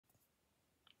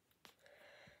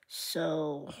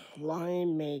So,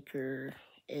 Lion Maker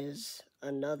is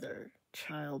another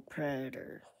child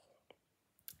predator.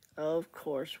 Of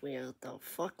course, we have to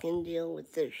fucking deal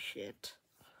with this shit.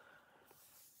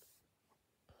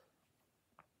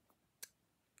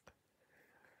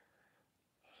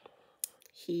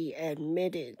 He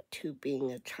admitted to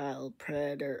being a child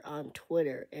predator on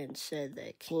Twitter and said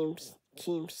that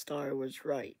Keemstar was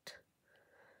right.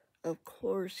 Of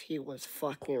course he was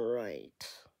fucking right.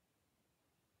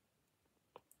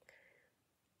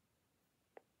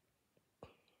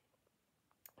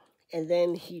 And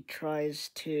then he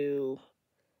tries to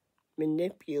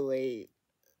manipulate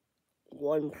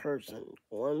one person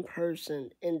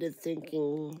into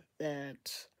thinking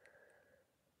that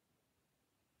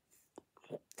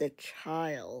the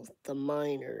child, the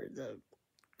minor, the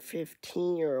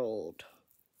 15-year-old,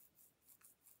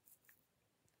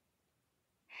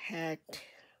 hacked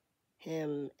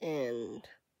him and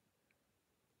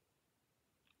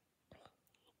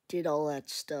did all that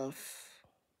stuff,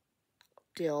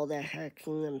 did all that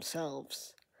hacking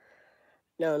themselves.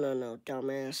 No,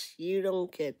 dumbass. You don't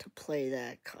get to play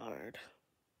that card,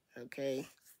 okay?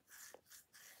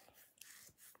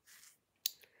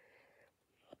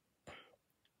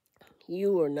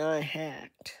 You were not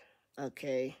hacked,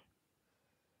 okay?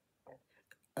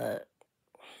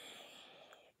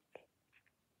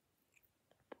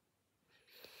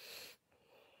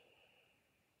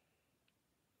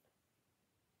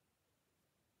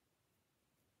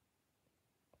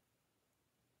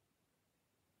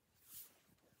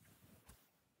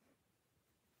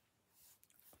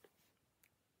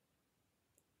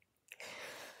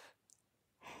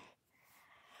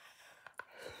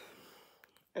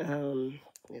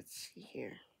 Let's see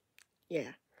here.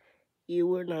 Yeah, you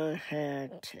were not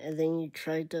hacked, and then you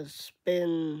tried to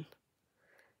spin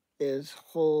this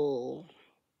whole,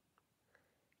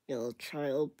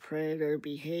 child predator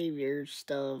behavior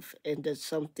stuff into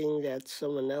something that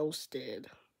someone else did,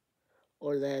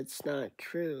 or that's not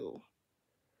true.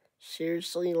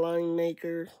 Seriously, Line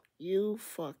Maker, you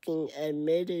fucking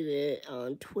admitted it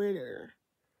on Twitter,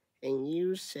 and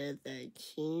you said that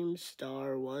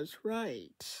Keemstar was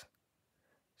right.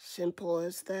 Simple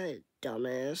as that,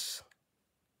 dumbass.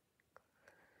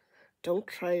 Don't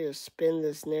try to spin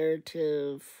this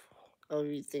narrative of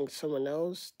you think someone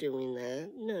else doing that.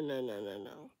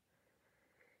 No.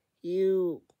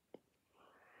 You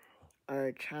are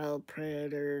a child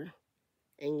predator,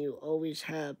 and you always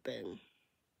have been,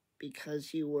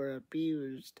 because you were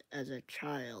abused as a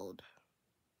child.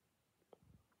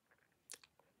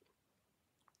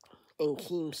 And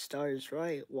Keemstar's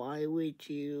right. Why would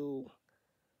you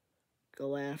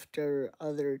go after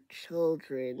other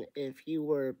children if you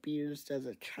were abused as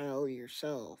a child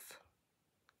yourself?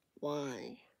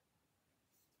 Why?